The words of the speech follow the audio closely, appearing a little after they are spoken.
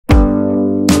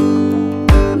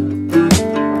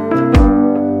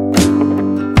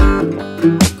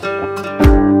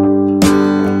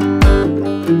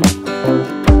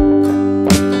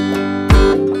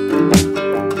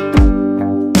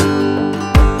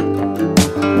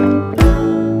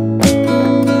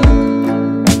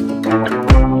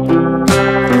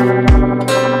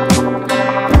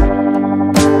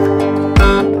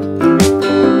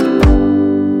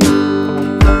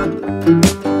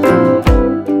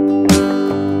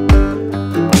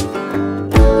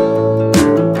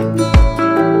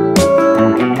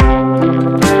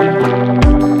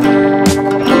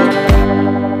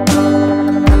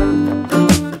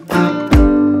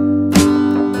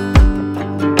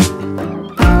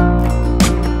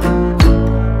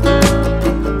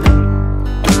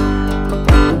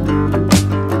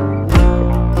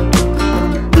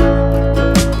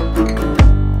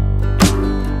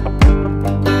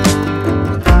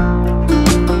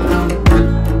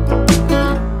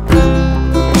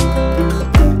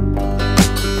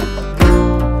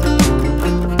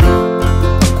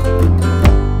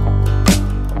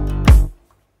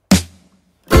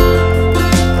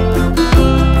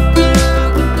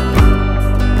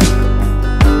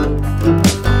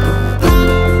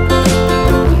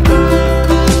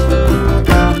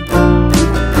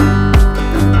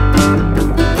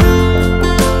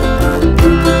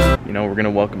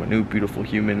new beautiful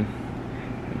human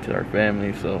into our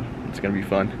family, so it's gonna be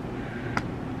fun.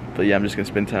 But yeah, I'm just gonna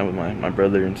spend time with my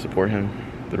brother and support him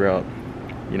throughout,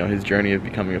 you know, his journey of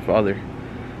becoming a father.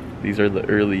 These are the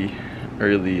early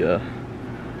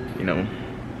you know,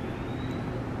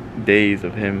 days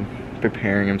of him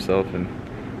preparing himself, and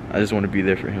I just want to be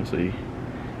there for him,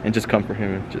 and just comfort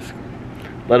him and just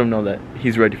let him know that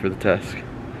he's ready for the task.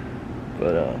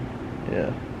 But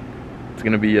yeah, it's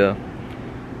gonna be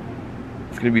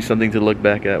something to look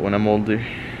back at when I'm older,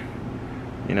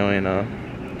 you know. And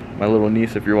my little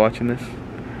niece, if you're watching this,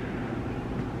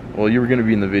 well, you were gonna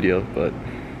be in the video, but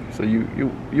so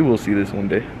you will see this one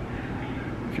day.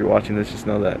 If you're watching this, just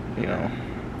know that, you know,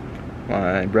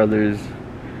 my brothers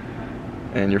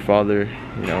and your father,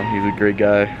 you know, he's a great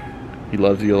guy. He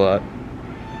loves you a lot,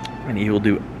 and he will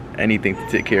do anything to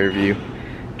take care of you.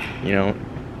 You know,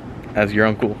 as your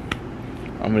uncle,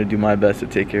 I'm gonna do my best to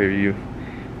take care of you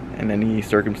in any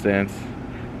circumstance.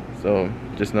 So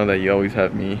just know that you always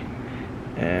have me,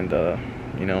 and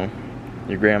you know,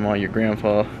 your grandma, your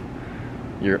grandpa,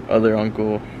 your other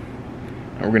uncle,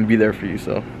 and we're gonna be there for you.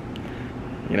 So,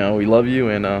 you know, we love you,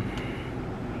 and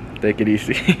take it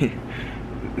easy.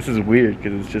 This is weird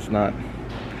because it's just not,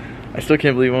 I still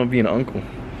can't believe I'm gonna be an uncle.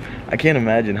 I can't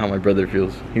imagine how my brother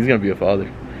feels. He's gonna be a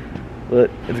father, but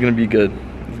it's gonna be good.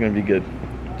 It's gonna be good.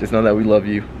 Just know that we love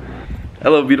you.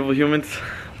 Hello, beautiful humans.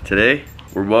 Today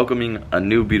we're welcoming a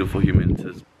new beautiful human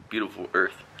to this beautiful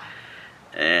earth,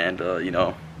 and you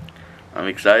know, I'm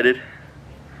excited.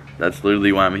 That's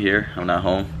literally why I'm here. I'm not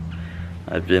home.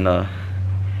 I've been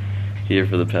here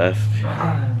for the past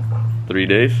 3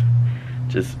 days,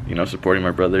 just, you know, supporting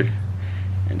my brother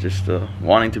and just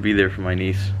wanting to be there for my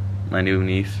niece, my new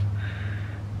niece.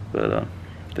 But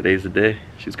today's the day.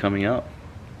 She's coming out,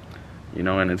 you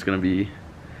know, and it's gonna be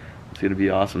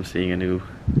awesome seeing a new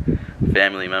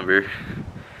family member,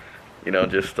 you know,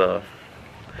 just you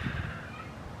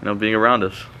know, being around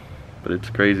us. But it's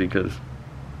crazy because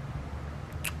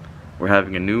we're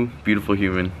having a new beautiful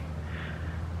human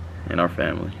in our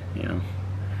family. You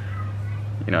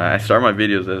know, I start my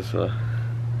videos as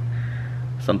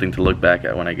something to look back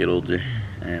at when I get older,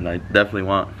 and I definitely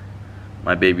want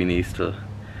my baby niece to,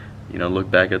 you know, look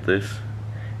back at this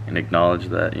and acknowledge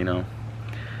that, you know,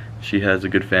 she has a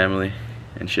good family,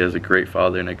 and she has a great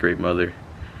father and a great mother,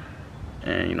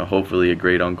 and, you know, hopefully a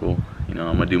great uncle. You know,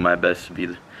 I'm gonna do my best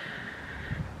to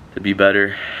be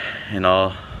better in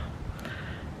all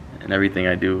and everything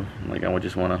I do. Like, I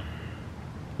just wanna,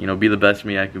 you know, be the best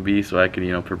me I could be, so I could,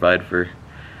 you know, provide for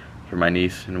my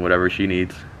niece and whatever she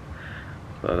needs.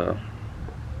 But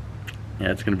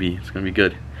yeah, it's gonna be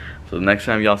good. So the next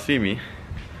time y'all see me,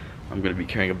 I'm gonna be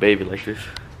carrying a baby like this.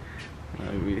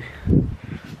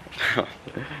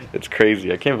 It's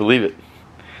crazy. I can't believe it.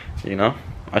 You know,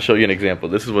 I'll show you an example.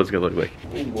 This is what it's gonna look like.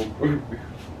 Oh my baby,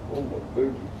 oh my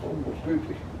baby, oh my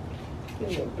baby, oh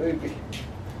my baby,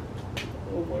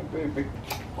 oh my baby,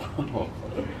 oh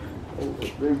my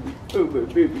baby, oh my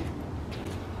baby.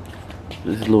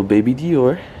 This is little baby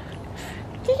Dior.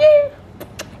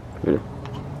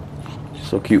 She's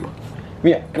so cute.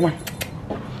 Mia, come on.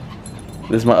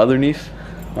 This is my other niece.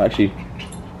 Well, actually,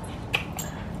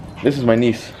 this is my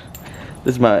niece.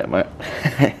 This is my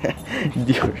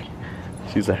Dior.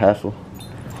 She's a hassle.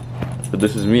 But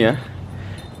this is Mia.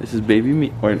 This is baby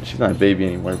Mia. Or she's not a baby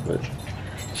anymore, but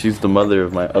she's the mother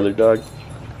of my other dog.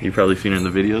 You've probably seen her in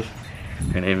the videos.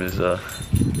 Her name is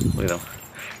you know,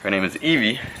 her name is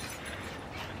Evie.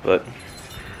 But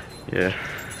yeah,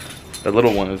 that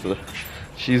little one is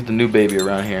she's the new baby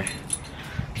around here.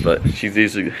 But she's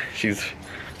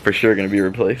for sure gonna be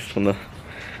replaced when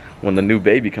the new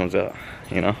baby comes out,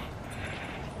 you know.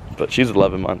 But she's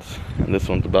 11 months, and this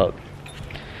one's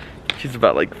she's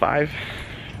about like 5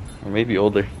 or maybe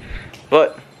older.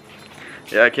 But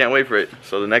yeah, I can't wait for it.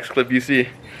 So the next clip you see,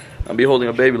 I'll be holding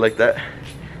a baby like that.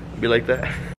 I'll be like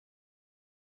that.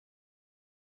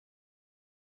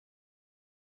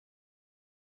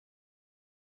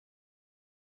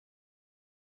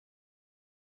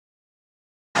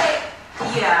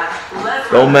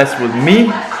 Don't mess with me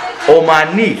or my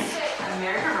niece.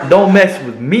 Don't mess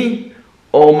with me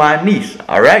or my niece,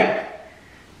 alright?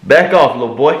 Back off,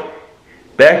 little boy.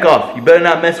 Back off. You better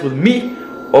not mess with me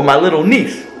or my little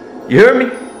niece. You hear me?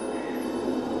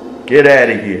 Get out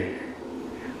of here.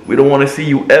 We don't want to see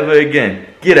you ever again.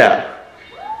 Get out.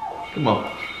 Come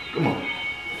on. Come on.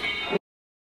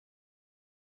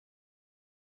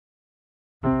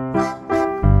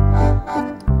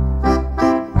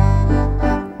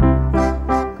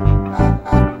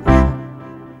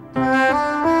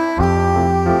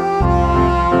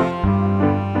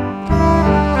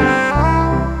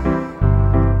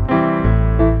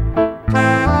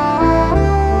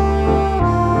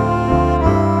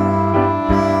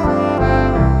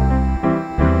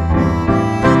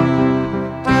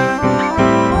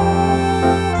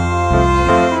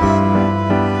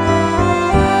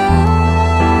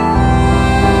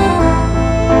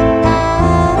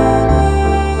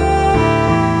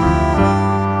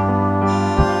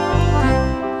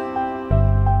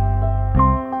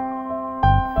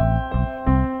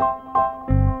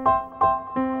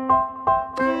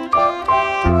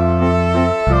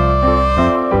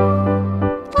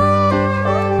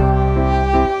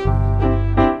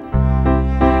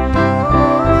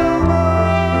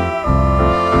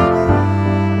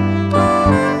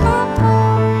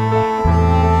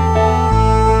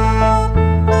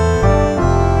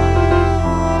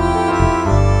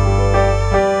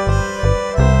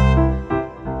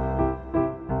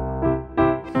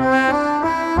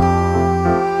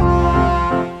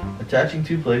 Matching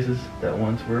two places that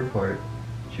once were apart.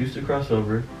 Choose to cross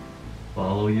over.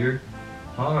 Follow your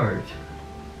heart.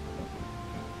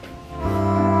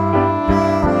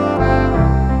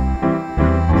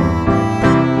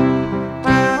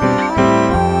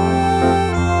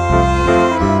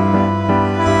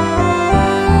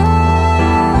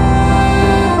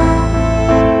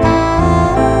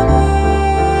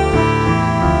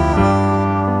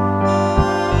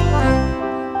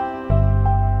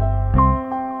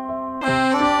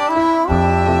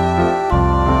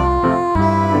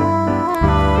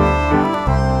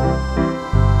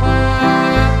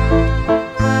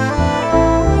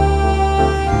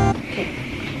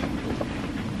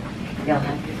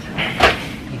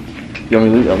 You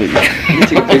want me to leave? I'll leave you. You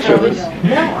take a picture of us?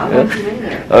 No, I want you in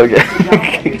there. Okay.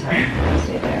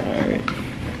 Stay there.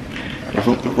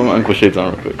 Alright. Put my Uncle Shades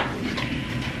on real quick.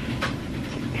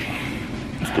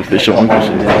 It's the official Uncle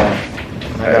Shades.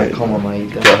 I got como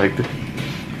mamadita. Good job, Hector.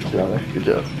 Good job, man. Good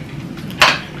job.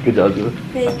 Good job, Julie.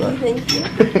 Thank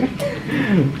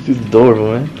you. She's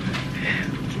adorable, man.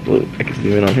 Look, I can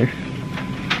zoom in on here.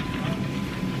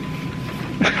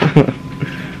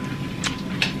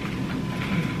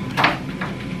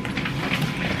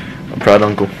 Proud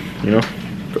uncle, you know?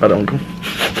 Proud uncle.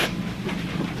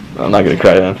 I'm not gonna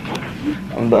cry, man.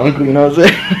 I'm the uncle, you know what I'm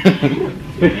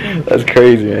saying? That's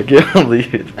crazy, man. I can't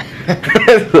believe it.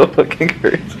 That's so fucking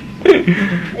crazy.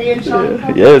 Are you in shock?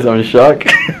 Yeah. Yes, I'm in shock.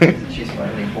 She's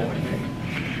finally born.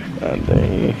 God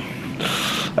dang.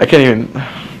 I can't even. I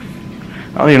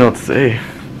don't even know what to say.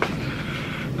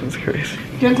 That's crazy.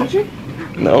 Do you want to touch her?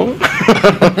 No.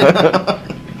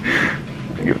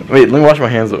 Wait, let me wash my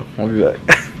hands though. I'll be back.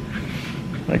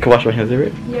 I can wash my hands,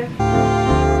 right? Yeah.